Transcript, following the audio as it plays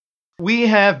We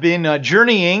have been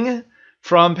journeying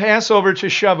from Passover to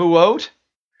Shavuot,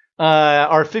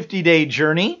 our 50-day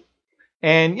journey.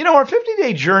 And, our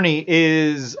 50-day journey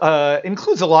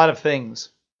includes a lot of things.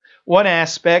 One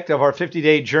aspect of our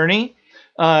 50-day journey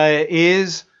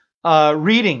is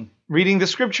reading the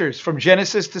scriptures from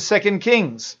Genesis to 2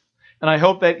 Kings. And I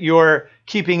hope that you're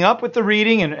keeping up with the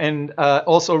reading and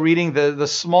also reading the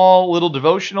small little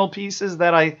devotional pieces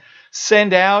that I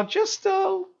send out, just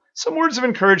some words of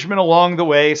encouragement along the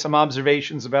way, some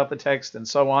observations about the text and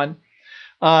so on.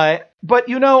 But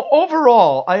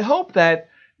overall, I hope that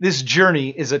this journey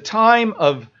is a time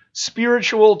of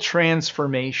spiritual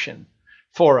transformation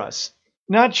for us.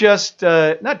 Not just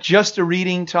a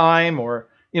reading time or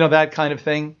that kind of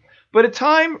thing, but a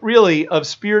time really of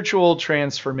spiritual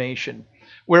transformation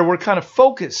where we're kind of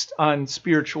focused on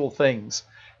spiritual things.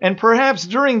 And perhaps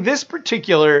during this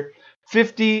particular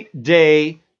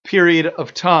 50-day period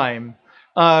of time,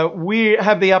 we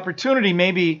have the opportunity,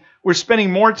 maybe we're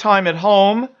spending more time at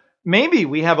home, maybe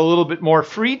we have a little bit more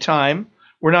free time,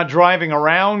 we're not driving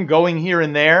around, going here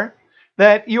and there,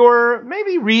 that you're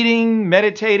maybe reading,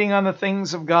 meditating on the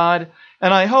things of God,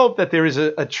 and I hope that there is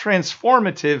a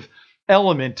transformative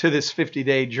element to this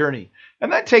 50-day journey.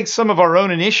 And that takes some of our own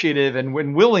initiative and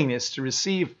willingness to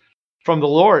receive from the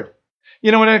Lord.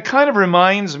 And it kind of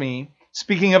reminds me,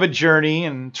 speaking of a journey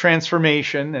and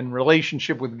transformation and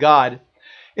relationship with God,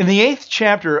 in the 8th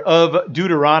chapter of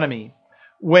Deuteronomy,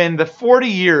 when the 40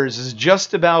 years is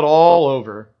just about all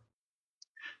over,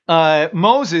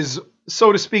 Moses,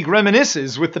 so to speak,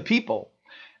 reminisces with the people.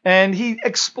 And he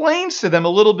explains to them a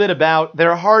little bit about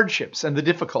their hardships and the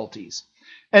difficulties.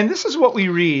 And this is what we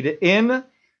read in the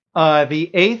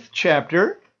 8th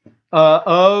chapter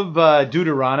of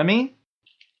Deuteronomy,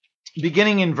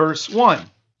 beginning in verse 1.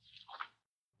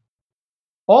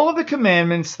 All of the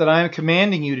commandments that I am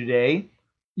commanding you today,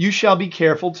 you shall be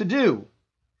careful to do,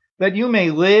 that you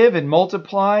may live and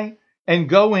multiply and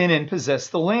go in and possess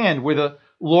the land where the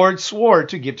Lord swore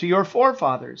to give to your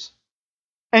forefathers.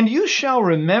 And you shall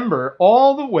remember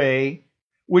all the way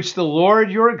which the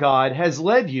Lord your God has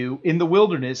led you in the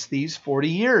wilderness these 40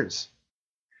 years,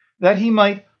 that he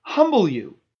might humble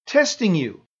you, testing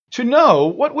you, to know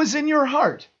what was in your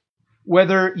heart,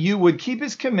 whether you would keep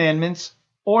his commandments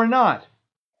or not.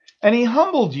 And he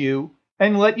humbled you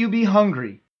and let you be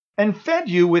hungry, and fed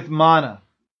you with manna,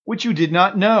 which you did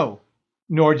not know,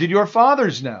 nor did your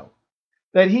fathers know,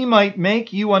 that he might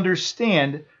make you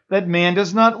understand that man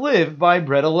does not live by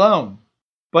bread alone,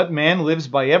 but man lives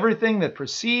by everything that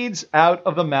proceeds out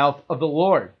of the mouth of the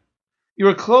Lord.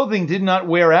 Your clothing did not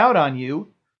wear out on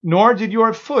you, nor did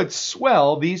your foot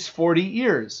swell these 40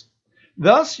 years.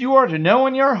 Thus you are to know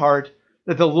in your heart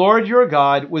that the Lord your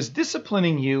God was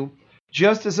disciplining you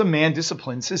just as a man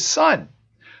disciplines his son.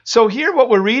 So here what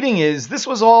we're reading is, this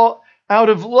was all out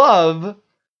of love.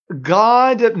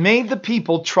 God made the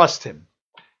people trust him.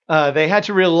 They had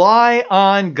to rely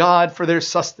on God for their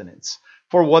sustenance,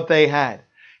 for what they had.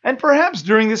 And perhaps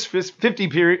during this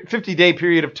 50-day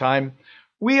period of time,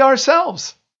 we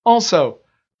ourselves also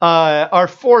are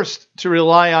forced to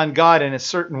rely on God in a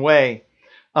certain way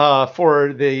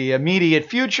for the immediate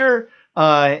future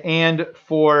and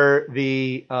for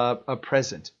the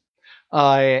present.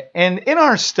 And in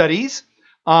our studies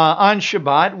on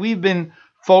Shabbat, we've been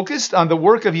focused on the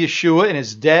work of Yeshua in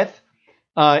his death,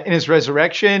 in his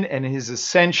resurrection and his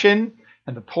ascension,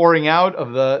 and the pouring out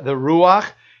of the Ruach,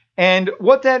 and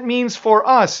what that means for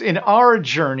us in our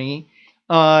journey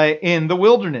in the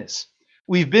wilderness.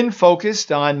 We've been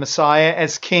focused on Messiah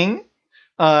as king,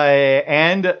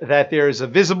 and that there's a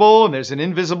visible and there's an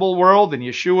invisible world, and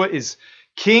Yeshua is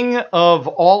king of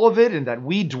all of it, and that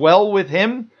we dwell with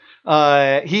him.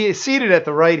 He is seated at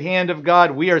the right hand of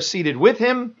God. We are seated with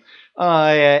him,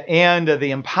 and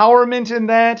the empowerment in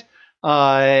that,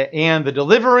 and the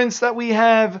deliverance that we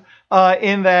have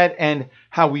in that, and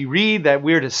how we read that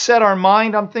we're to set our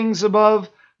mind on things above,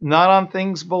 not on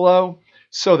things below,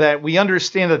 so that we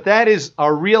understand that that is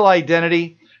our real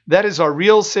identity, that is our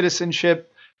real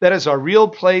citizenship, that is our real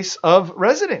place of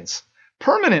residence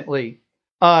permanently.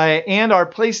 And our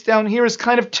place down here is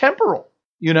kind of temporal,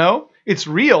 It's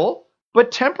real,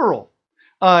 but temporal.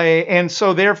 And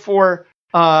so therefore,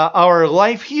 our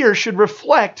life here should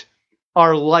reflect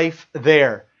our life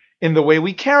there in the way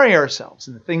we carry ourselves,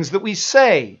 in the things that we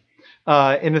say,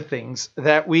 in the things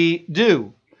that we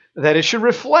do, that it should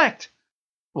reflect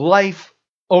life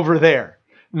over there.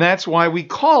 And that's why we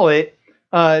call it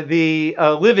the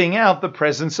living out the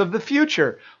presence of the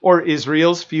future, or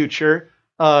Israel's future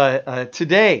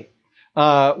today.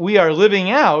 We are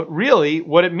living out really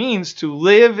what it means to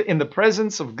live in the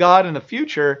presence of God in the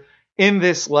future in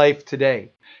this life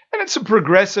today. And it's a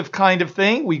progressive kind of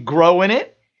thing. We grow in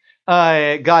it.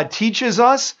 God teaches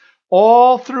us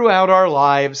all throughout our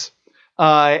lives.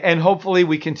 And hopefully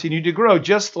we continue to grow,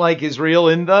 just like Israel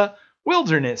in the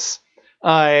wilderness,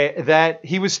 that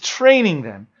he was training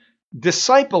them,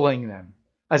 discipling them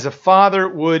as a father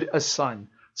would a son,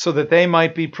 so that they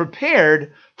might be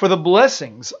prepared for the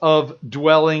blessings of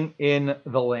dwelling in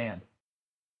the land.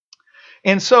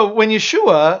 And so when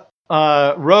Yeshua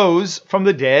rose from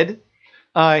the dead,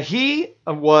 he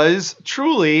was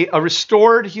truly a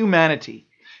restored humanity.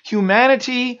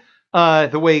 Humanity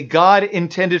the way God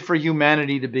intended for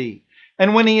humanity to be.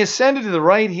 And when he ascended to the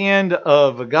right hand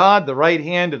of God, the right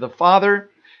hand of the Father,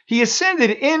 he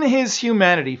ascended in his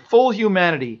humanity, full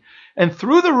humanity. And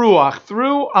through the Ruach,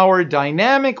 through our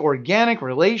dynamic, organic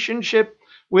relationship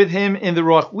with him in the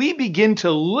Ruach, we begin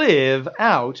to live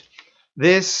out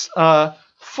this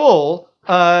full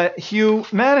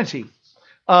humanity.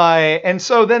 And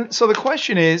so the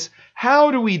question is,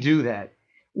 how do we do that?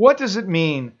 What does it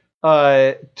mean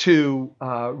to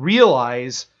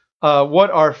realize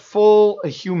what our full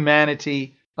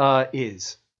humanity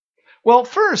is? Well,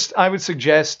 first, I would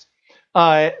suggest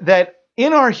that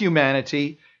in our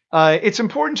humanity, it's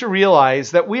important to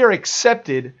realize that we are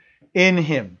accepted in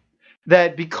him.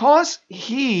 That because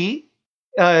he,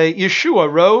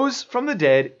 Yeshua, rose from the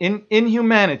dead in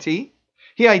humanity,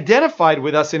 he identified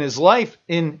with us in his life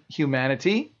in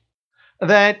humanity,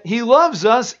 that he loves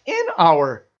us in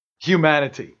our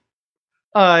humanity,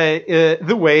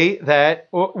 the way that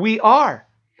we are.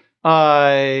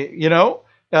 He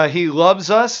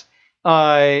loves us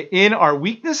in our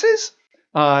weaknesses.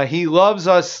 He loves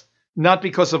us not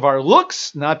because of our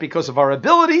looks, not because of our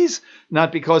abilities,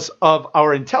 not because of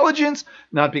our intelligence,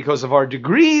 not because of our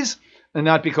degrees, and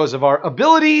not because of our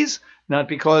abilities, not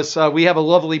because we have a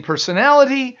lovely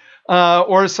personality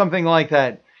or something like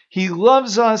that. He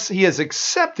loves us. He has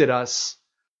accepted us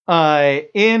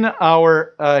in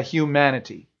our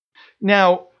humanity.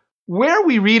 Now, where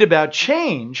we read about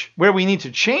change, where we need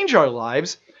to change our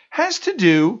lives, has to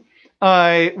do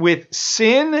with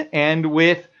sin and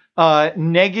with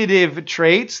negative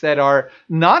traits that are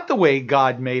not the way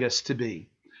God made us to be.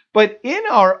 But in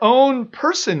our own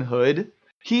personhood,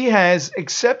 he has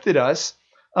accepted us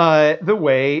the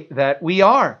way that we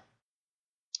are.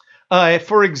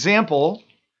 For example,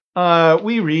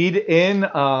 we read in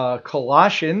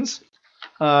Colossians,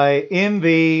 in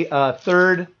the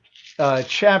third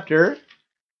chapter,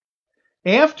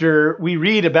 after we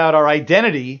read about our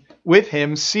identity with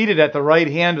him seated at the right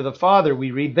hand of the Father, we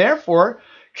read, "Therefore,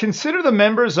 consider the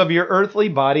members of your earthly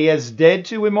body as dead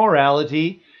to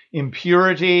immorality,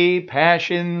 impurity,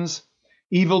 passions,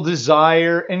 evil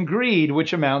desire, and greed,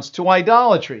 which amounts to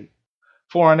idolatry.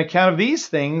 For on account of these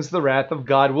things, the wrath of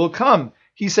God will come."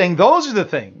 He's saying those are the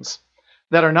things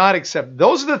that are not accepted.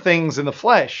 Those are the things in the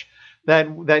flesh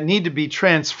that need to be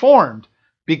transformed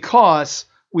because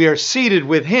we are seated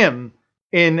with him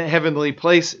in heavenly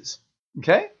places.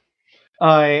 Okay?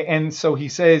 And so he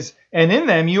says, "And in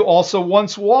them you also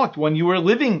once walked when you were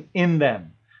living in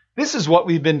them." This is what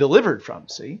we've been delivered from,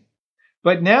 see?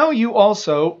 "But now you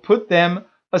also put them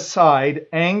aside,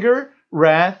 anger,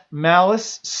 wrath,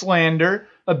 malice, slander,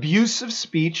 abuse of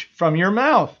speech from your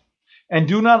mouth. And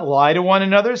do not lie to one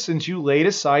another, since you laid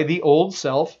aside the old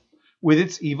self with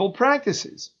its evil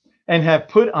practices, and have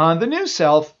put on the new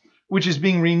self, which is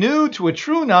being renewed to a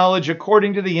true knowledge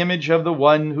according to the image of the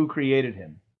one who created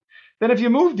him." Then if you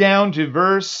move down to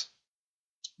verse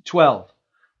 12,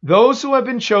 "Those who have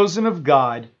been chosen of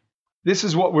God, this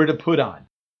is what we're to put on.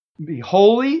 Be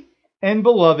holy and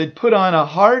beloved, put on a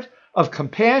heart of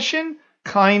compassion,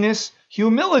 kindness,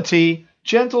 humility,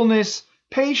 gentleness,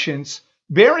 patience,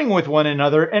 bearing with one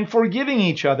another and forgiving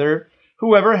each other,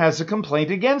 whoever has a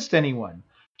complaint against anyone.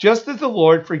 Just as the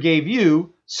Lord forgave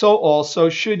you, so also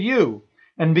should you.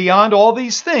 And beyond all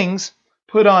these things,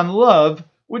 put on love,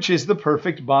 which is the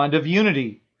perfect bond of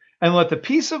unity. And let the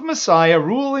peace of Messiah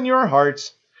rule in your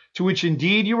hearts, to which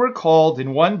indeed you were called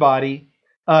in one body,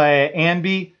 and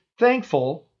be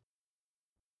thankful."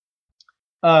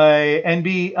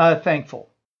 Thankful.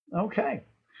 Okay.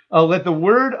 "Let the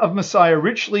word of Messiah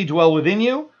richly dwell within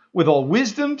you, with all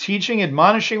wisdom, teaching,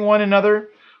 admonishing one another,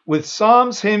 with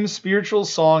psalms, hymns, spiritual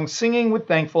songs, singing with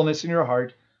thankfulness in your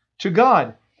heart to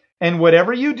God. And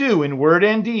whatever you do in word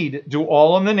and deed, do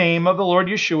all in the name of the Lord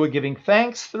Yeshua, giving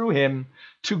thanks through him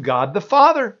to God the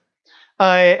Father."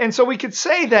 And so we could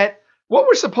say that what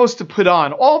we're supposed to put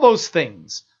on, all those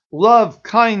things, love,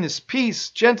 kindness,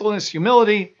 peace, gentleness,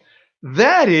 humility,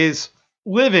 that is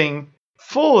living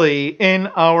fully in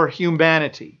our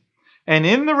humanity. And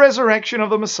in the resurrection of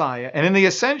the Messiah and in the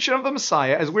ascension of the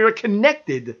Messiah, as we are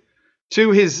connected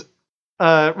to his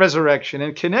resurrection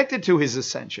and connected to his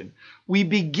ascension, we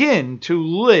begin to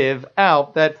live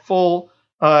out that full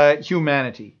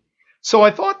humanity. So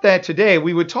I thought that today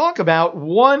we would talk about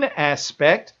one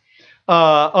aspect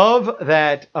of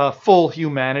that full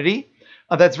humanity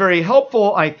that's very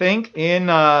helpful, I think, in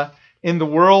the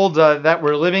world that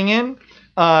we're living in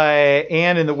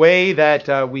and in the way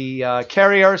that we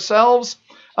carry ourselves.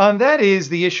 That is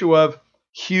the issue of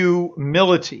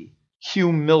humility.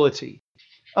 Humility.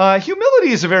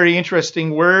 Humility is a very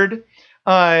interesting word.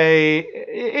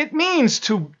 It means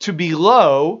to be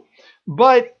low,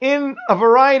 but in a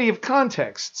variety of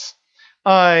contexts.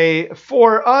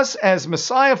 For us as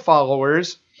Messiah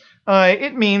followers,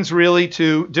 it means really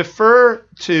to defer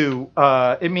to.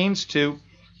 It means to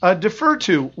defer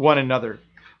to one another.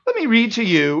 Let me read to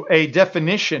you a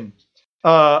definition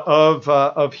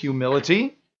of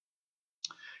humility.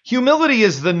 Humility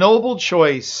is the noble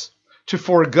choice to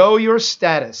forego your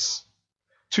status,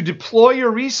 to deploy your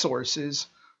resources,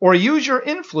 or use your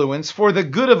influence for the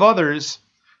good of others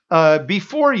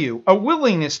before you, a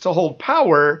willingness to hold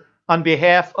power on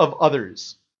behalf of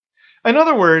others. In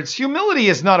other words, humility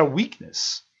is not a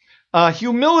weakness.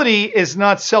 Humility is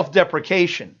not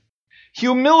self-deprecation.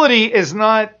 Humility is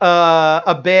not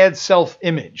a bad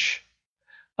self-image.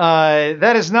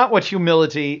 That is not what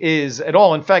humility is at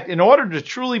all. In fact, in order to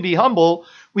truly be humble,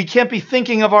 we can't be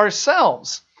thinking of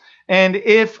ourselves. And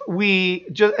if we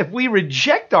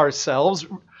reject ourselves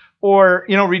or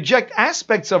reject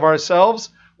aspects of ourselves,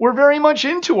 we're very much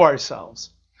into ourselves.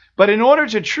 But in order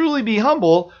to truly be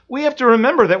humble, we have to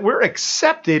remember that we're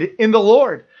accepted in the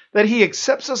Lord, that he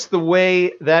accepts us the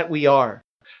way that we are.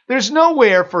 There's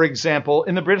nowhere, for example,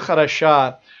 in the Brit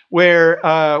Hadashah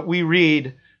where we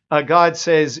read, God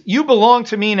says, you belong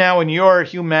to me now in your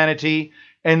humanity,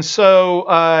 and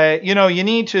so, you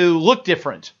need to look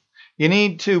different. You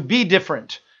need to be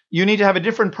different. You need to have a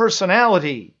different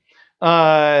personality.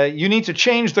 You need to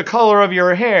change the color of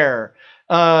your hair.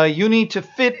 You need to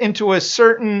fit into a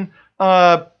certain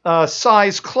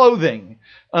size clothing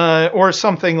or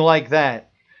something like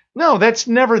that. No, that's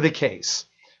never the case.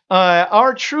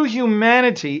 Our true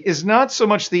humanity is not so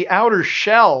much the outer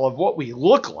shell of what we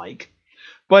look like,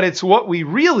 but it's what we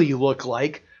really look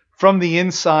like from the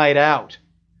inside out,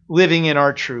 living in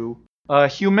our true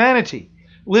humanity.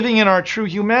 Living in our true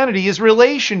humanity is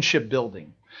relationship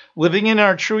building. Living in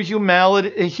our true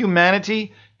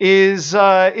humanity is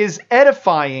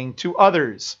edifying to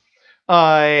others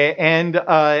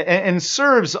and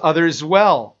serves others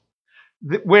well.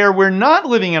 Where we're not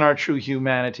living in our true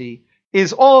humanity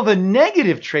is all the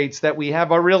negative traits that we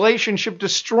have, our relationship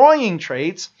destroying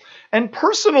traits and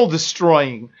personal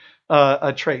destroying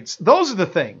traits. Those are the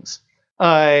things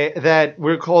that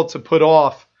we're called to put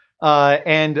off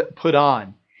and put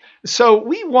on. So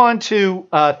we want to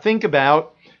think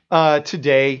about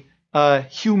today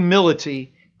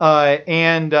humility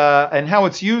and how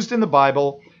it's used in the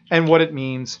Bible and what it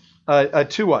means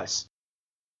to us.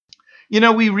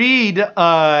 We read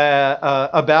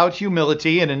about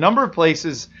humility in a number of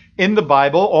places in the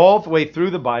Bible, all the way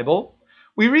through the Bible.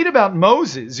 We read about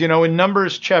Moses, in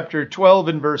Numbers chapter 12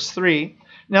 and verse 3.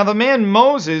 Now the man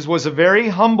Moses was very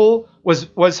humble,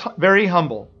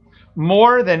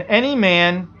 more than any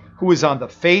man who was on the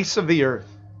face of the earth.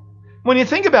 When you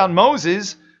think about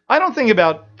Moses, I don't think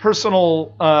about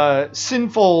personal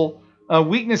sinful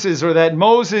weaknesses, or that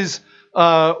Moses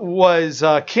was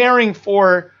caring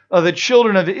for the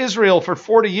children of Israel for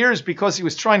 40 years because he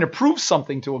was trying to prove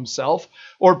something to himself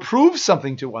or prove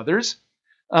something to others.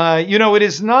 It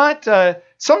is not,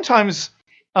 sometimes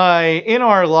in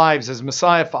our lives as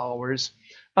Messiah followers,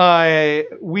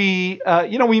 we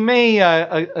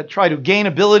may try to gain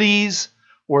abilities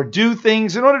or do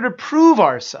things in order to prove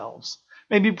ourselves.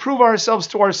 Maybe prove ourselves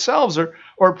to ourselves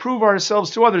or prove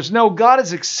ourselves to others. No, God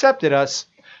has accepted us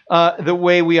the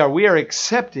way we are. We are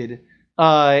accepted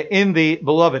in the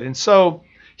beloved. And so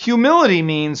humility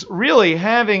means really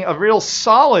having a real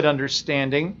solid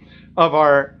understanding of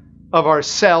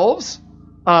ourselves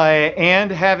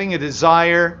and having a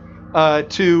desire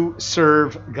to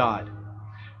serve God.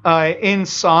 In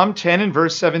Psalm 10 and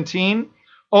verse 17,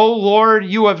 O Lord,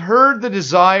 you have heard the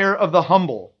desire of the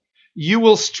humble. You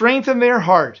will strengthen their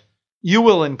heart. You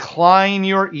will incline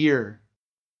your ear.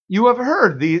 You have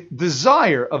heard the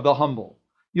desire of the humble.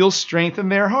 You'll strengthen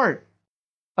their heart.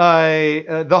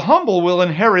 The humble will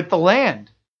inherit the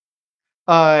land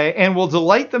and will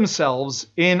delight themselves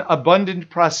in abundant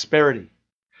prosperity.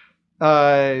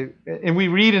 And we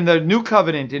read in the New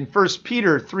Covenant in 1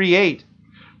 Peter 3:8,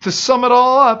 to sum it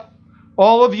all up,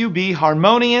 all of you be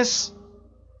harmonious,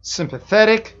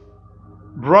 sympathetic,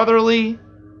 brotherly,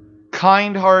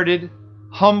 kind-hearted,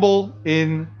 humble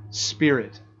in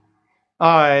spirit.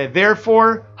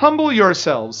 Therefore, humble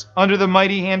yourselves under the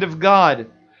mighty hand of God,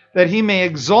 that he may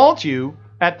exalt you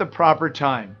at the proper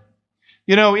time.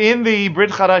 You know, in the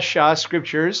Brit Hadashah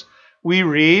scriptures, we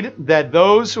read that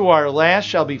those who are last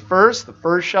shall be first, the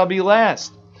first shall be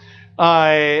last.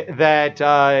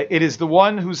 That it is the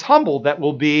one who's humble that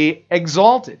will be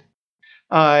exalted.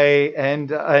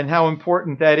 And how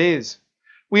important that is.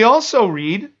 We also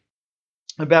read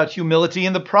about humility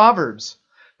in the Proverbs.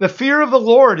 The fear of the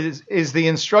Lord is the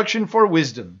instruction for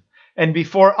wisdom, and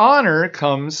before honor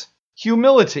comes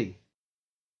humility.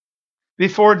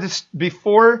 Before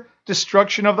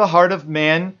destruction of the heart of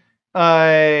man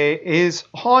is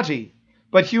haughty,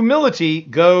 but humility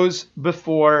goes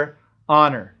before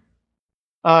honor.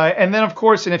 And then, of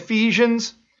course, in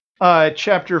Ephesians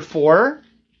chapter 4,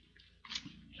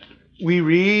 we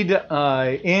read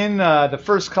in the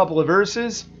first couple of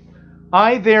verses,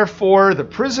 I, therefore, the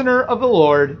prisoner of the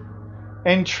Lord,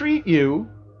 entreat you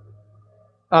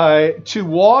to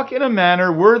walk in a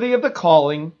manner worthy of the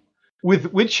calling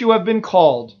with which you have been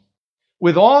called,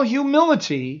 with all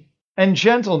humility and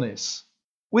gentleness,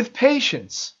 with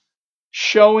patience,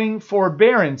 showing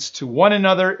forbearance to one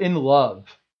another in love,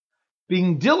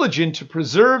 being diligent to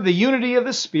preserve the unity of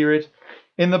the Spirit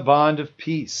in the bond of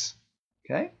peace.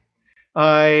 Okay?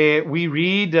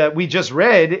 We just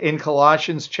read in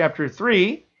Colossians chapter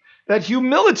 3 that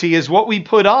humility is what we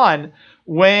put on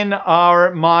when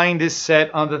our mind is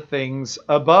set on the things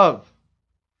above.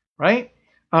 Right?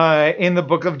 In the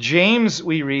book of James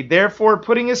we read, therefore,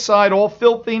 putting aside all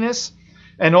filthiness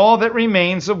and all that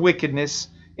remains of wickedness,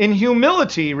 in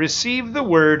humility receive the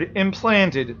word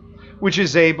implanted, which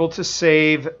is able to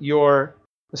save your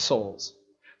souls.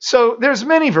 So there's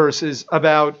many verses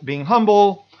about being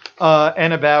humble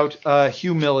and about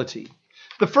humility.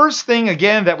 The first thing,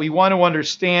 again, that we want to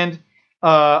understand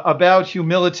about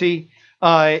humility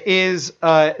is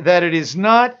that it is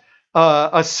not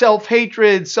a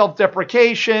self-hatred,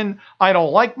 self-deprecation, I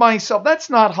don't like myself. That's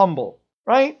not humble,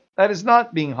 right? That is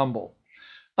not being humble.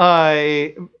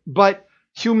 But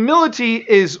humility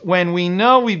is when we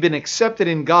know we've been accepted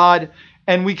in God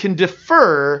and we can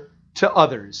defer to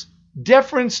others,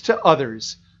 deference to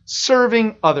others,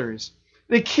 serving others.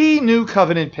 The key New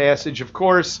Covenant passage, of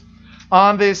course,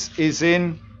 on this is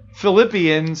in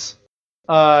Philippians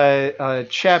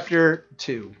chapter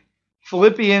 2.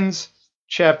 Philippians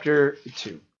chapter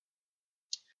 2.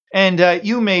 And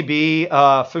you may be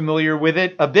familiar with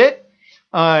it a bit,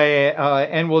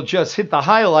 and we'll just hit the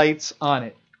highlights on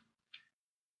it.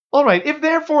 All right, if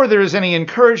therefore there is any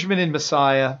encouragement in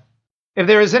Messiah, if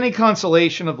there is any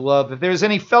consolation of love, if there is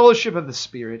any fellowship of the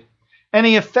Spirit,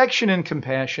 any affection and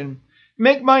compassion,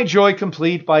 make my joy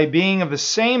complete by being of the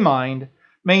same mind,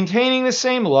 maintaining the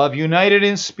same love, united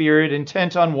in spirit,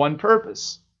 intent on one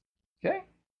purpose. Okay?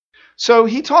 So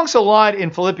he talks a lot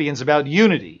in Philippians about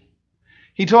unity.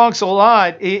 He talks a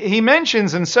lot, he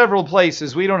mentions in several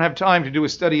places, we don't have time to do a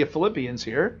study of Philippians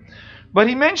here, but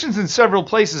he mentions in several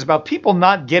places about people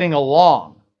not getting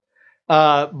along,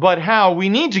 but how we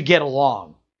need to get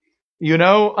along, you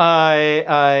know,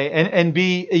 and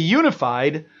be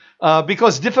unified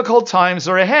because difficult times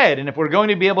are ahead. And if we're going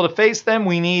to be able to face them,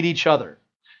 we need each other.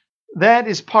 That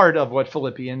is part of what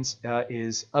Philippians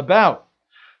is about.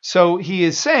 So he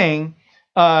is saying,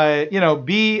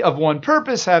 be of one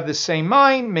purpose, have the same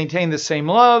mind, maintain the same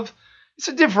love. It's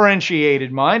a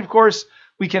differentiated mind. Of course,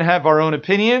 we can have our own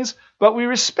opinions, but we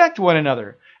respect one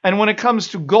another. And when it comes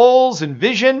to goals and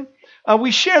vision,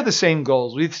 we share the same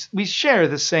goals. We share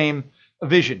the same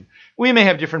vision. We may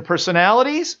have different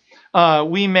personalities.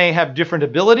 We may have different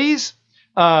abilities.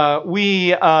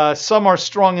 Some are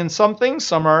strong in some things.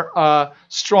 Some are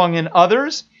strong in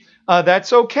others.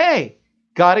 That's okay.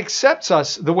 God accepts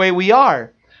us the way we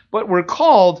are. But we're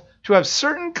called to have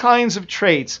certain kinds of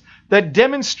traits that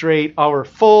demonstrate our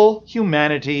full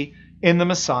humanity in the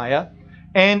Messiah.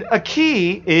 And a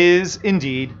key is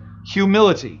indeed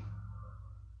humility.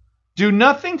 Do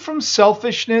nothing from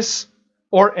selfishness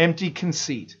or empty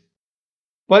conceit,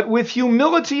 but with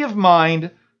humility of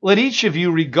mind, let each of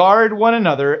you regard one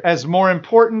another as more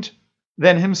important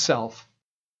than himself.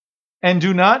 And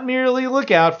do not merely look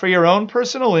out for your own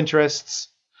personal interests,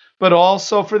 but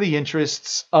also for the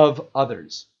interests of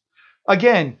others.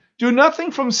 Again, do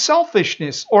nothing from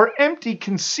selfishness or empty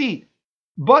conceit,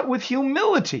 but with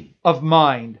humility of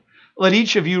mind, let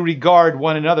each of you regard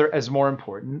one another as more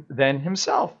important than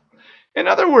himself. In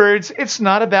other words, it's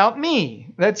not about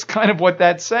me. That's kind of what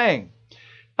that's saying.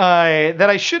 that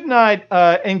I should not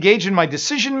engage in my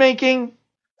decision making,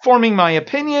 forming my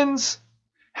opinions,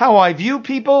 how I view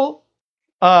people,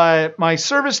 my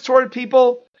service toward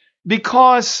people,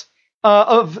 because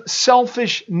of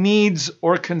selfish needs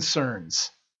or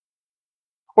concerns,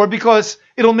 or because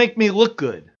it'll make me look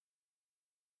good,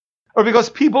 or because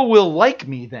people will like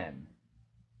me then.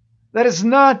 That is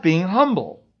not being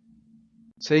humble.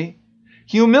 See?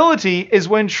 Humility is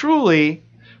when truly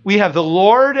we have the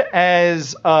Lord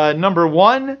as number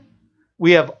one,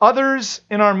 we have others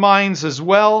in our minds as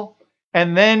well,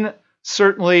 and then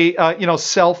certainly,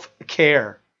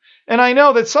 self-care. And I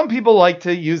know that some people like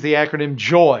to use the acronym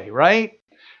JOY, right?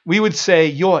 We would say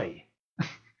YOY,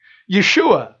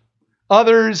 Yeshua,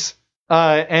 others,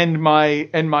 and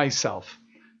myself,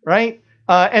 right?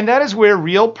 And that is where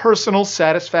real personal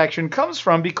satisfaction comes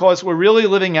from, because we're really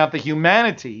living out the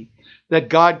humanity that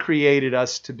God created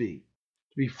us to be.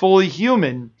 To be fully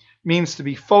human means to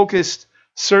be focused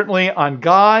certainly on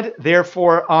God,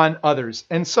 therefore on others.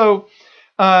 And so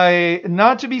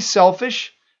not to be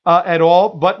selfish at all,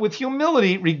 but with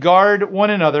humility regard one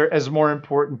another as more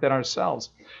important than ourselves.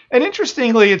 And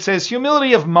interestingly, it says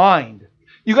humility of mind.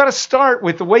 You got to start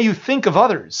with the way you think of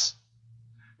others.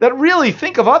 That really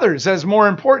think of others as more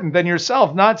important than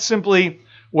yourself, not simply,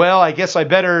 well, I guess I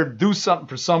better do something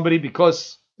for somebody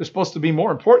because they're supposed to be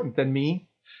more important than me.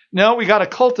 No, we got to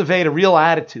cultivate a real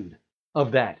attitude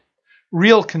of that,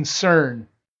 real concern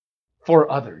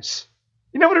for others.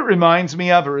 You know what it reminds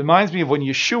me of? It reminds me of when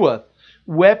Yeshua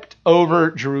wept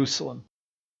over Jerusalem.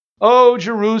 Oh,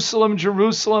 Jerusalem,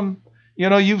 Jerusalem,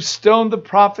 you've stoned the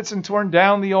prophets and torn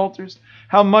down the altars.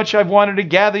 How much I've wanted to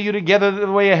gather you together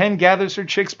the way a hen gathers her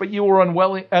chicks, but you were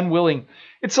unwilling.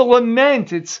 It's a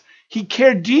lament. He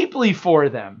cared deeply for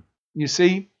them, you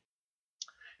see.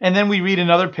 And then we read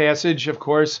another passage, of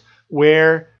course,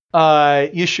 where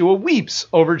Yeshua weeps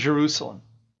over Jerusalem.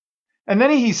 And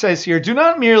then he says here, do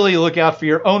not merely look out for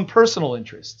your own personal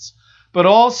interests, but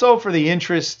also for the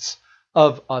interests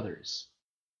of others.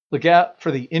 Look out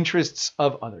for the interests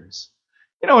of others.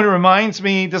 It reminds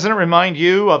me, doesn't it remind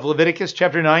you of Leviticus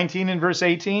chapter 19 and verse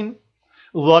 18?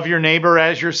 Love your neighbor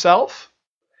as yourself.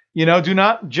 Do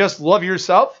not just love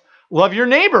yourself, love your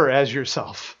neighbor as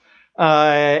yourself.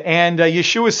 And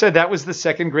Yeshua said that was the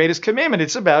second greatest commandment.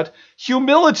 It's about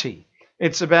humility.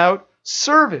 It's about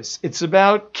service. It's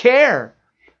about care.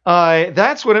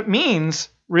 That's what it means,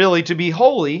 really, to be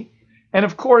holy. And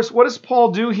of course, what does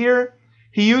Paul do here?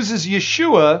 He uses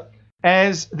Yeshua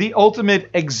as the ultimate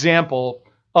example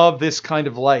of this kind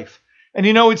of life. And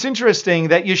it's interesting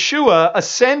that Yeshua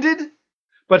ascended,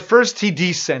 but first he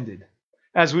descended,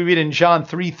 as we read in John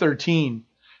 3:13.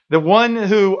 The one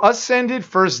who ascended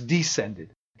first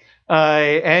descended,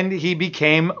 and he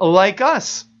became like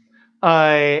us.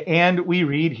 And we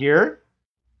read here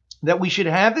that we should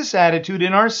have this attitude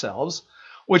in ourselves,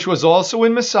 which was also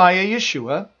in Messiah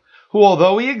Yeshua, who,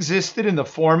 although he existed in the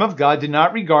form of God, did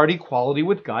not regard equality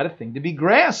with God a thing to be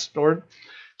grasped or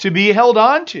to be held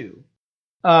on to.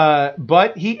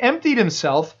 But he emptied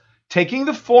himself, taking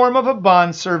the form of a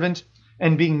bondservant,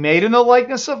 and being made in the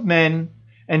likeness of men,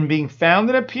 and being found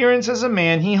in appearance as a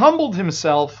man, he humbled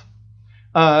himself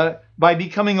by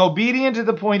becoming obedient to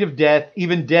the point of death,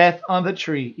 even death on the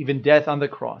tree, even death on the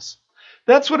cross.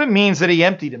 That's what it means that he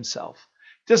emptied himself.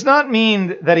 It does not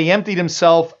mean that he emptied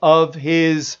himself of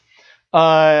his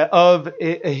God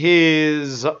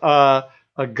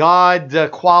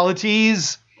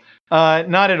qualities,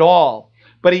 not at all.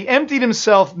 But he emptied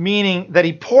himself, meaning that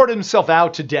he poured himself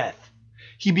out to death.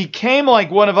 He became like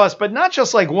one of us, but not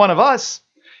just like one of us.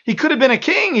 He could have been a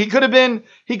king. He could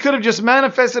have just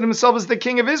manifested himself as the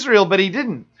king of Israel, but he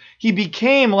didn't. He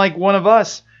became like one of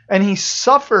us, and he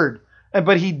suffered,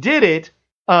 but he did it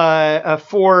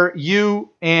for you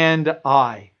and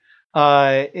I.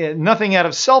 Nothing out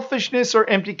of selfishness or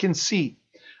empty conceit.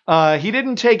 He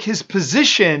didn't take his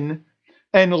position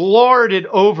and lord it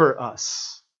over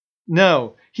us.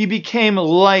 No, he became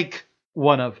like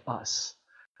one of us.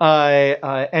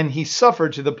 And he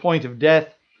suffered to the point of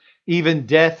death, even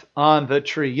death on the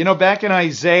tree. Back in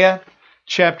Isaiah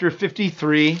chapter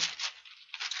 53,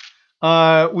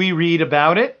 we read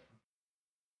about it.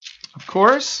 Of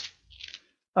course,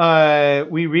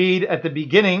 we read at the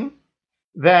beginning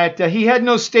that he had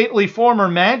no stately form or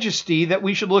majesty that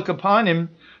we should look upon him,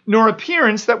 nor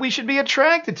appearance that we should be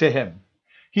attracted to him.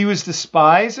 He was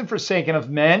despised and forsaken of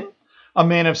men, a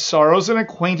man of sorrows and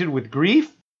acquainted with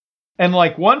grief, and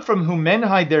like one from whom men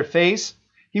hide their face,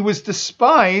 he was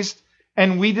despised,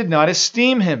 and we did not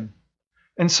esteem him.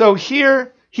 And so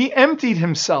here he emptied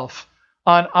himself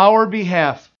on our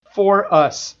behalf for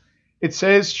us. It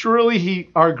says, "Surely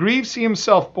our griefs he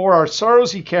himself bore, our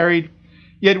sorrows he carried,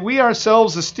 yet we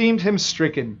ourselves esteemed him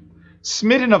stricken,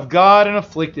 smitten of God and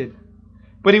afflicted.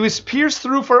 But he was pierced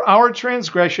through for our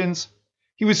transgressions,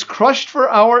 he was crushed for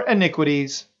our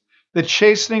iniquities. The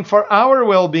chastening for our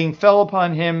well-being fell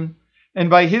upon him, and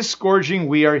by his scourging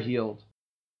we are healed.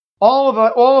 All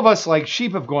of us like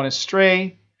sheep have gone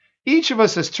astray. Each of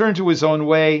us has turned to his own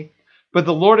way, but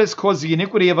the Lord has caused the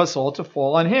iniquity of us all to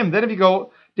fall on him." Then if you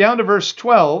go down to verse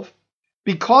 12,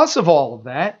 "Because of all of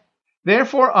that,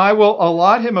 therefore I will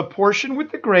allot him a portion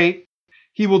with the great.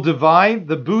 He will divide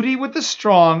the booty with the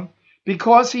strong,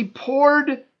 because he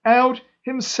poured out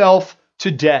himself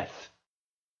to death."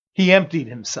 He emptied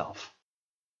himself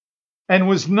and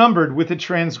was numbered with the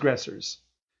transgressors.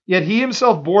 Yet he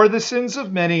himself bore the sins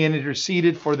of many and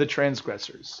interceded for the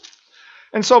transgressors.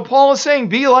 And so Paul is saying,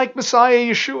 be like Messiah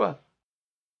Yeshua,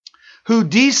 who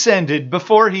descended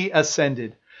before he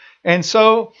ascended. And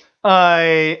so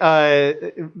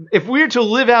if we're to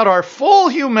live out our full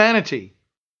humanity,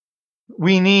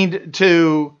 we need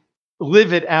to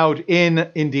live it out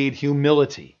in, indeed,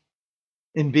 humility,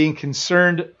 in being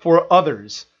concerned for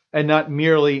others and not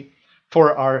merely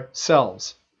for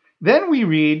ourselves. Then we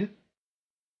read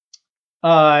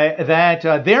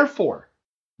that therefore,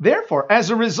 as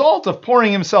a result of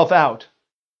pouring himself out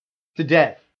to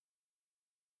death,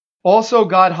 also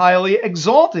God highly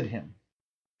exalted him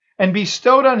and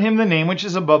bestowed on him the name which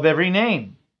is above every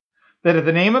name, that at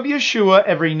the name of Yeshua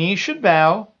every knee should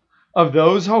bow, of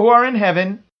those who are in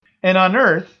heaven and on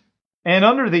earth and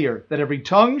under the earth, that every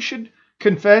tongue should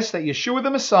confess that Yeshua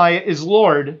the Messiah is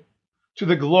Lord, to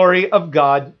the glory of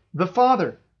God the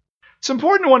Father. It's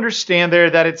important to understand there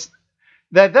that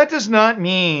that does not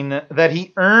mean that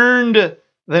he earned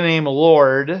the name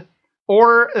Lord,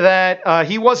 or that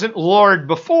he wasn't Lord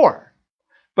before.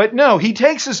 But no, he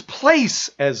takes his place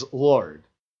as Lord.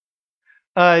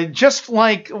 Just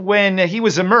like when he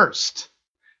was immersed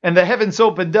and the heavens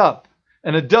opened up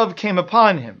and a dove came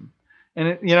upon him. And,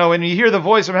 and you hear the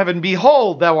voice from heaven,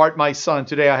 "Behold, thou art my son,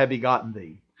 today I have begotten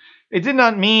thee." It did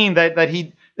not mean that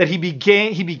he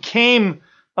became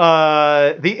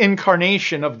the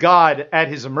incarnation of God at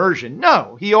his immersion.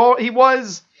 No, he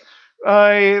was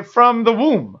from the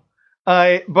womb.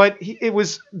 But it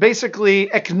was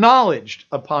basically acknowledged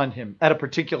upon him at a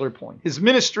particular point. His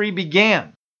ministry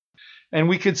began. And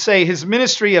we could say his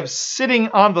ministry of sitting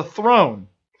on the throne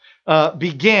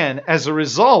began as a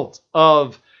result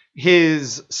of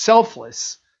his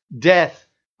selfless death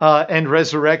and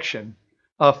resurrection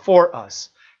for us.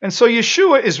 And so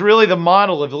Yeshua is really the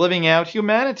model of living out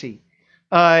humanity.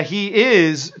 He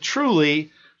is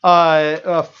truly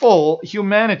full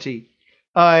humanity.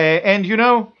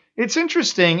 And it's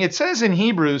interesting. It says in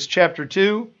Hebrews chapter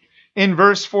 2, in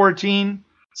verse 14,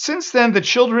 "Since then the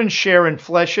children share in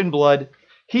flesh and blood,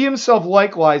 he himself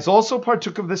likewise also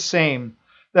partook of the same,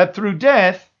 that through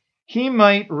death he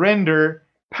might render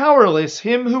powerless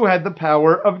him who had the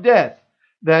power of death,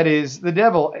 that is, the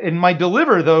devil, and might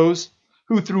deliver those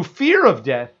who through fear of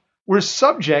death were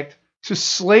subject to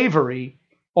slavery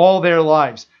all their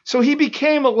lives." So he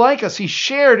became like us. He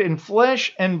shared in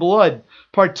flesh and blood,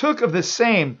 partook of the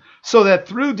same, so that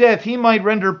through death he might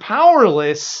render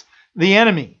powerless the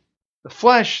enemy, the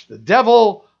flesh, the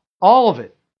devil, all of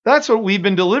it. That's what we've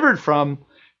been delivered from.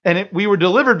 And we were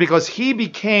delivered because he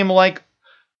became like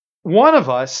one of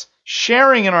us,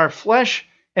 sharing in our flesh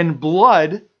and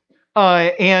blood,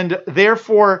 and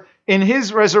therefore in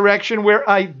his resurrection we're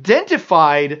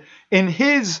identified in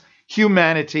his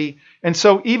humanity. And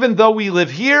so even though we live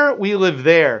here, we live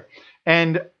there.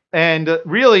 And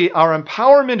really our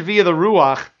empowerment via the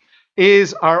Ruach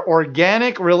is our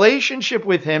organic relationship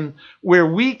with him, where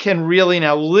we can really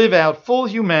now live out full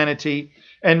humanity,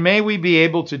 and may we be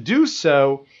able to do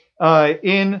so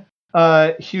in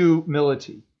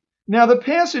humility. Now the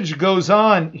passage goes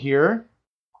on here.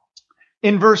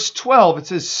 In verse 12, it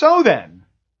says, "So then,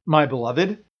 my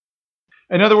beloved,"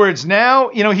 in other words, now,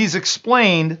 he's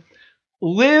explained,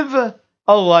 live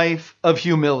a life of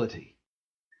humility.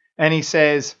 And he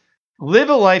says, live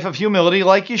a life of humility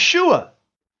like Yeshua.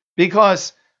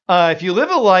 Because if you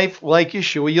live a life like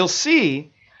Yeshua, you'll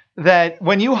see that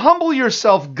when you humble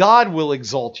yourself, God will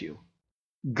exalt you.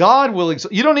 God will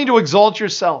exalt. You don't need to exalt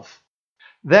yourself.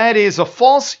 That is a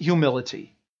false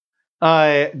humility.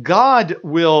 God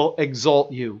will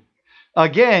exalt you.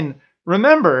 Again,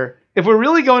 remember, if we're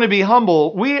really going to be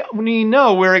humble, we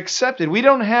know we're accepted. We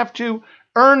don't have to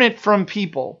earn it from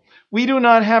people. We do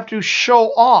not have to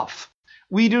show off.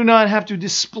 We do not have to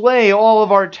display all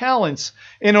of our talents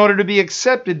in order to be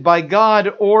accepted by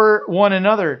God or one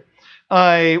another.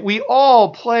 We all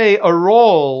play a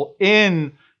role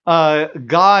in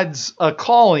God's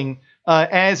calling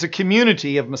as a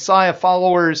community of Messiah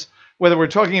followers, whether we're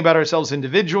talking about ourselves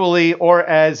individually or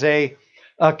as a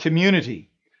community.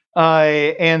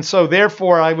 And so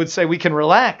therefore, I would say we can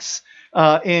relax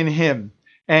in him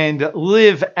and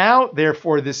live out,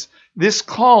 therefore, this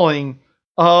calling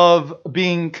of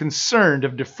being concerned,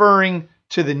 of deferring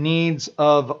to the needs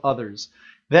of others.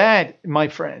 That, my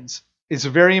friends, is a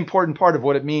very important part of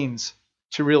what it means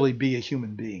to really be a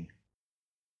human being.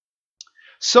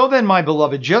 So then, my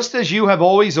beloved, just as you have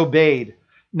always obeyed,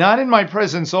 not in my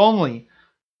presence only,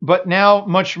 but now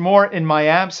much more in my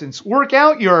absence, work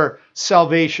out your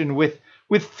salvation with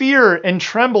fear and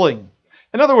trembling.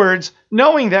 In other words,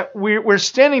 knowing that we're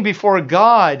standing before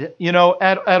God,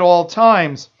 at all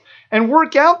times, and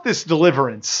work out this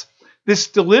deliverance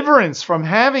from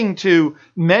having to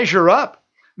measure up,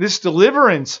 this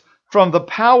deliverance from the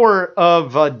power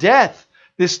of death,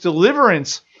 this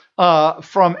deliverance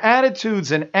from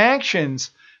attitudes and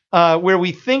actions where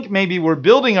we think maybe we're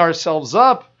building ourselves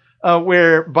up,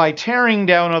 where by tearing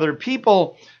down other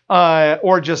people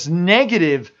or just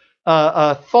negative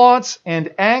thoughts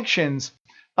and actions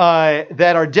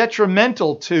that are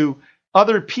detrimental to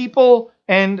other people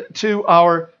and to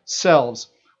ourselves.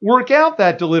 Work out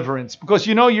that deliverance because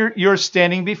you're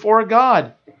standing before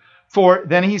God. For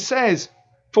then he says,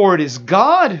 for it is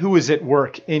God who is at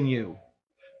work in you,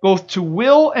 both to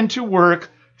will and to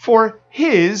work for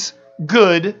his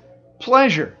good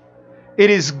pleasure. It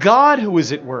is God who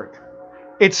is at work.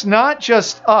 It's not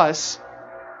just us.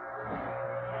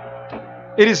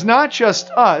 It is not just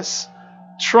us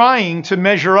trying to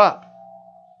measure up.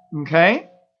 Okay?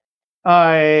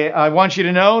 I want you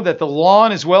to know that the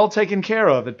lawn is well taken care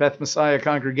of at Beth Messiah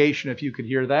Congregation, if you could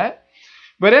hear that.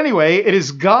 But anyway, it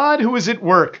is God who is at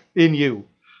work in you,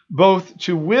 both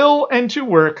to will and to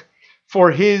work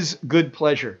for his good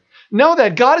pleasure. Know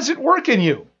that God is at work in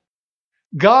you.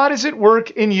 God is at work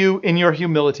in you, in your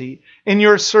humility, in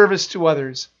your service to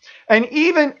others. And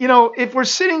even, if we're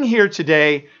sitting here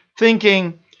today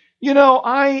thinking,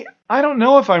 I don't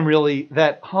know if I'm really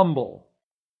that humble.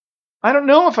 I don't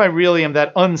know if I really am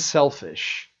that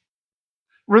unselfish.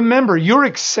 Remember, you're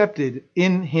accepted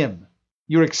in him.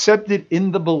 You're accepted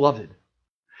in the beloved.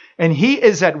 And he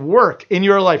is at work in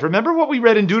your life. Remember what we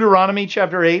read in Deuteronomy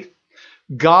chapter 8?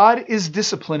 God is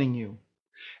disciplining you.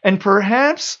 And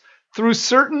perhaps through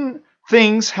certain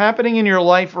things happening in your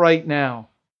life right now,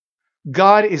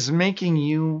 God is making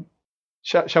you,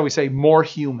 shall we say, more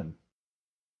human.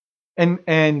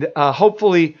 And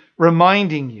hopefully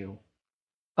reminding you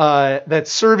that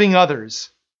serving others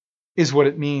is what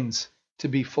it means to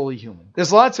be fully human.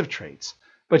 There's lots of traits,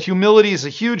 but humility is a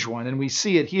huge one, and we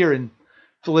see it here in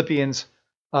Philippians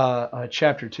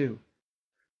chapter 2.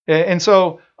 And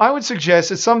so I would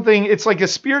suggest it's like a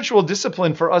spiritual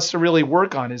discipline for us to really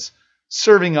work on is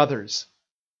serving others.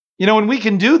 And we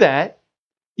can do that.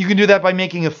 You can do that by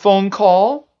making a phone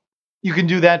call. You can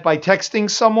do that by texting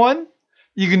someone.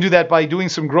 You can do that by doing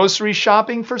some grocery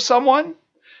shopping for someone.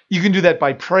 You can do that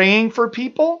by praying for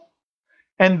people.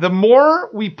 And the more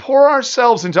we pour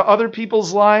ourselves into other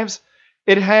people's lives,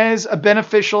 it has a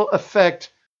beneficial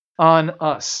effect on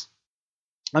us.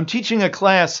 I'm teaching a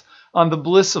class on the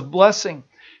bliss of blessing,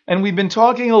 and we've been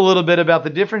talking a little bit about the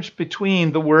difference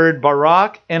between the word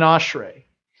barak and ashrei.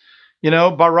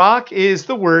 Barak is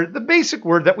the basic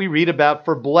word that we read about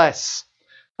for bless,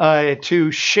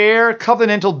 to share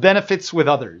covenantal benefits with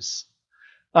others.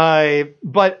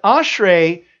 But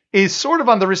ashrei is sort of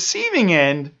on the receiving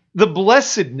end, the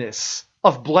blessedness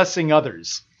of blessing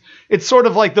others. It's sort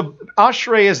of like the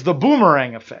ashrei is the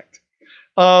boomerang effect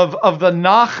of the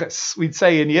nachas, we'd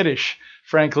say in Yiddish,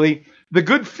 frankly, the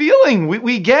good feeling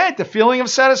we get, the feeling of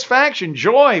satisfaction,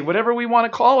 joy, whatever we want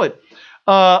to call it,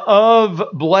 of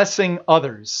blessing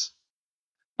others.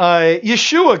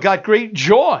 Yeshua got great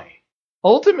joy,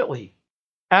 ultimately,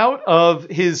 out of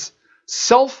his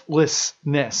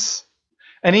selflessness.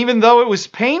 And even though it was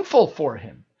painful for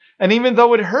him, and even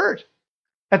though it hurt,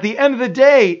 at the end of the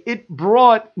day, it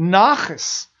brought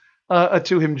nachas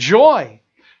to him, joy,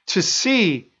 to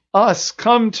see us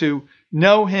come to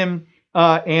know him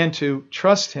and to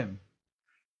trust him.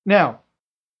 Now,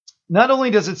 not only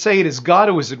does it say it is God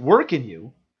who is at work in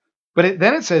you, but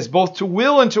then it says both to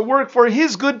will and to work for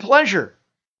his good pleasure.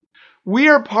 We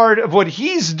are part of what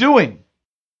he's doing.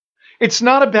 It's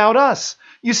not about us.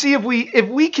 You see, if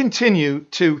we continue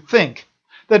to think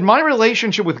that my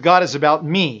relationship with God is about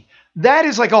me, that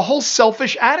is like a whole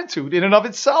selfish attitude in and of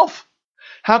itself.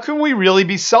 How can we really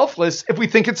be selfless if we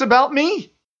think it's about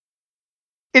me?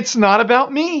 It's not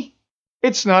about me.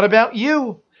 It's not about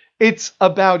you. It's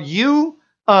about you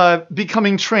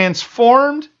becoming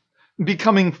transformed,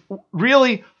 becoming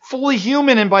really fully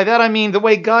human. And by that I mean the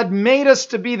way God made us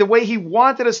to be, the way he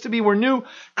wanted us to be. We're new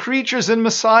creatures in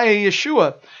Messiah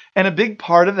Yeshua. And a big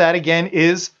part of that, again,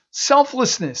 is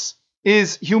selflessness,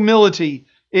 is humility,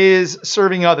 is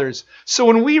serving others. So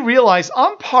when we realize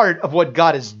I'm part of what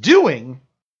God is doing,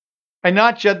 and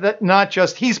not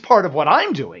just he's part of what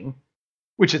I'm doing,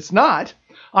 which it's not,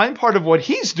 I'm part of what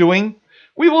he's doing,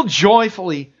 we will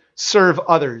joyfully serve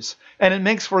others. And it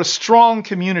makes for a strong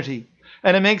community.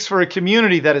 And it makes for a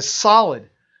community that is solid.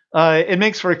 It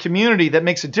makes for a community that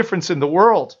makes a difference in the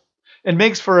world. It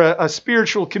makes for a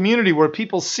spiritual community where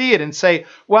people see it and say,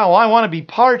 wow, I want to be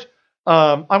part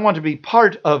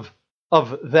of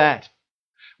that.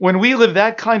 When we live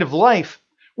that kind of life,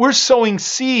 we're sowing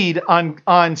seed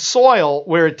on soil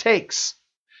where it takes.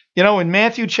 You know, in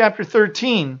Matthew chapter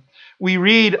 13, we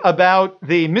read about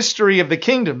the mystery of the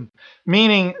kingdom,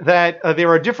 meaning that there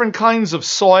are different kinds of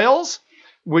soils.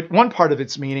 With one part of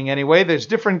its meaning anyway, there's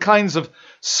different kinds of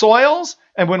soils,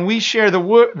 and when we share the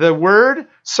word,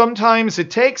 sometimes it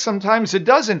takes, sometimes it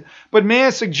doesn't. But may I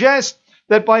suggest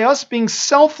that by us being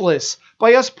selfless,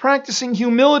 by us practicing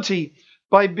humility,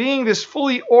 by being this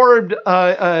fully orbed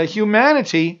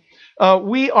humanity,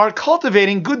 we are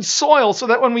cultivating good soil so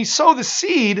that when we sow the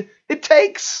seed, it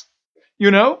takes, you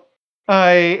know?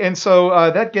 And so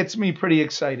that gets me pretty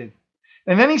excited.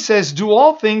 And then he says, do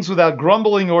all things without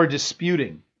grumbling or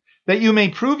disputing, that you may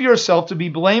prove yourself to be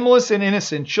blameless and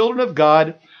innocent, children of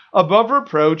God, above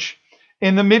reproach,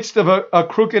 in the midst of a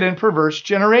crooked and perverse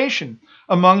generation,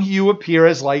 among you appear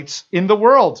as lights in the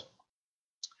world.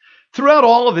 Throughout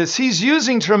all of this, he's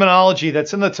using terminology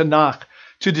that's in the Tanakh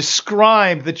to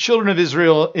describe the children of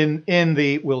Israel in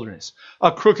the wilderness.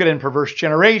 A crooked and perverse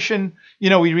generation.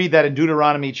 You know, we read that in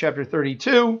Deuteronomy chapter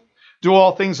 32. Do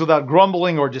all things without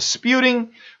grumbling or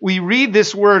disputing. We read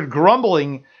this word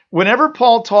grumbling whenever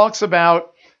Paul talks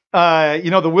about,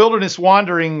 the wilderness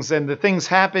wanderings and the things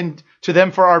happened to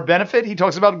them for our benefit. He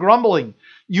talks about grumbling.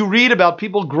 You read about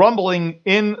people grumbling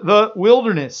in the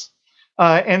wilderness.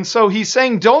 And so he's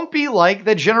saying, don't be like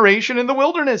the generation in the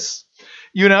wilderness.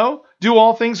 You know, do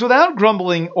all things without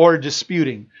grumbling or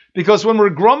disputing. Because when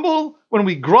we grumble,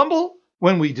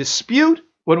 when we dispute,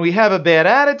 when we have a bad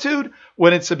attitude,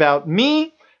 when it's about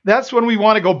me, that's when we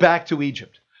want to go back to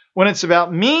Egypt. When it's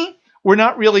about me, we're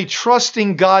not really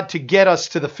trusting God to get us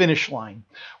to the finish line.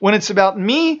 When it's about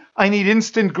me, I need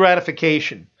instant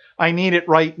gratification. I need it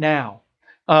right now.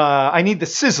 I need the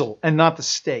sizzle and not the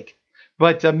steak.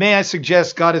 But may I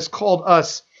suggest God has called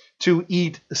us to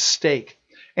eat steak.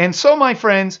 And so, my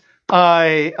friends,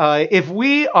 if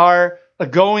we are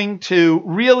going to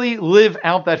really live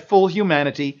out that full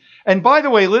humanity, and by the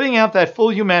way, living out that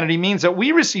full humanity means that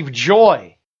we receive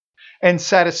joy and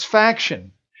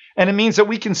satisfaction, and it means that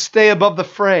we can stay above the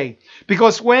fray.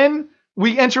 Because when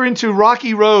we enter into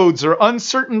rocky roads or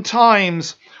uncertain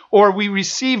times, or we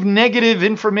receive negative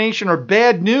information or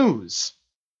bad news,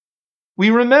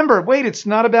 we remember, wait, it's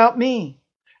not about me.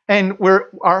 And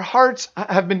our hearts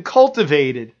have been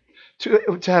cultivated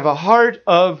to have a heart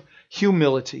of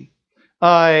humility.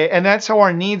 And that's how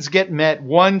our needs get met,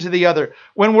 one to the other.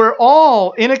 When we're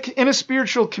all in a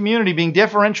spiritual community being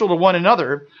deferential to one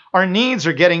another, our needs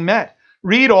are getting met.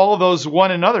 Read all of those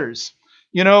one another's.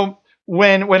 You know,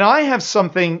 when I have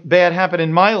something bad happen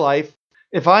in my life,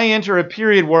 if I enter a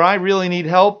period where I really need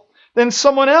help, then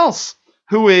someone else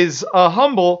who is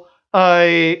humble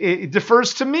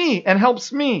defers to me and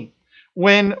helps me.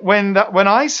 When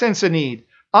I sense a need,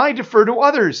 I defer to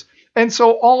others. And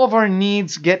so all of our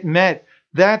needs get met.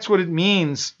 That's what it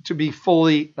means to be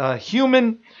fully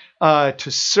human,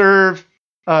 to serve,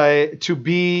 to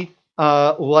be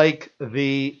like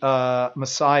the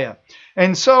Messiah.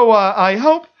 And so I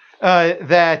hope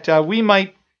that we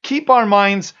might keep our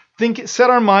minds, set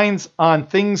our minds on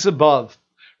things above.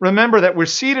 Remember that we're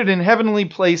seated in heavenly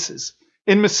places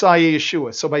in Messiah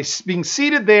Yeshua. So by being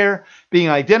seated there, being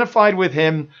identified with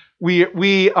him,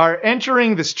 we are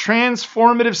entering this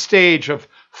transformative stage of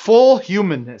full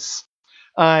humanness.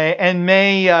 And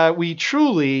may we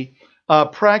truly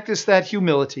practice that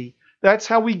humility. That's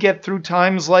how we get through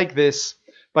times like this,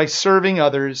 by serving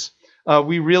others.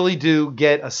 We really do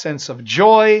get a sense of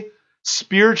joy,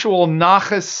 spiritual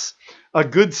nachas, a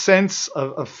good sense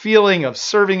of feeling of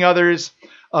serving others,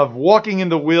 of walking in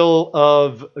the will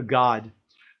of God.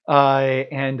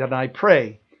 And I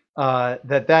pray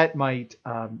that might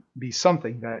be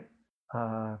something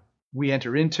that we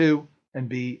enter into and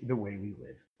be the way we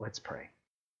live. Let's pray.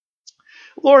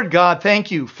 Lord God,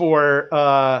 thank you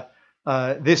for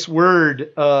this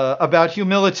word about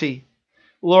humility.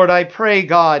 Lord, I pray,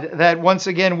 God, that once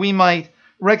again we might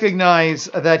recognize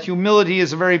that humility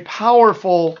is a very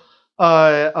powerful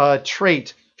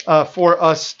trait for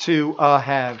us to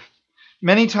have.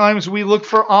 Many times we look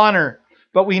for honor,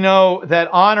 but we know that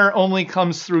honor only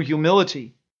comes through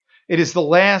humility. It is the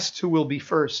last who will be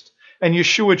first. And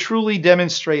Yeshua truly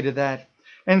demonstrated that.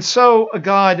 And so,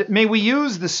 God, may we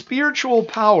use the spiritual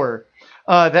power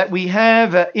that we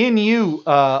have in you,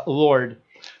 Lord,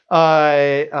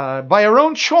 by our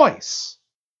own choice,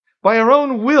 by our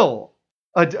own will,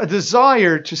 a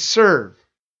desire to serve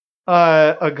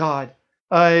God.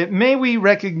 May we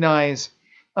recognize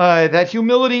that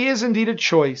humility is indeed a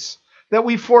choice, that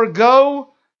we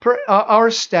forego our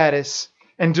status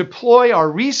and deploy our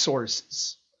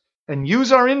resources and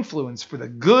use our influence for the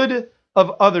good of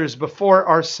others before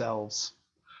ourselves.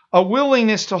 A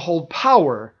willingness to hold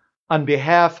power on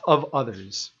behalf of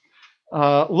others.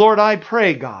 Lord, I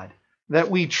pray, God,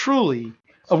 that we truly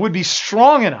would be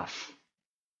strong enough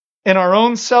in our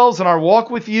own selves and our walk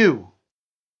with you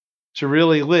to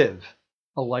really live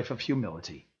a life of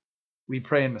humility. We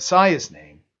pray in Messiah's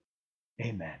name.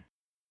 Amen.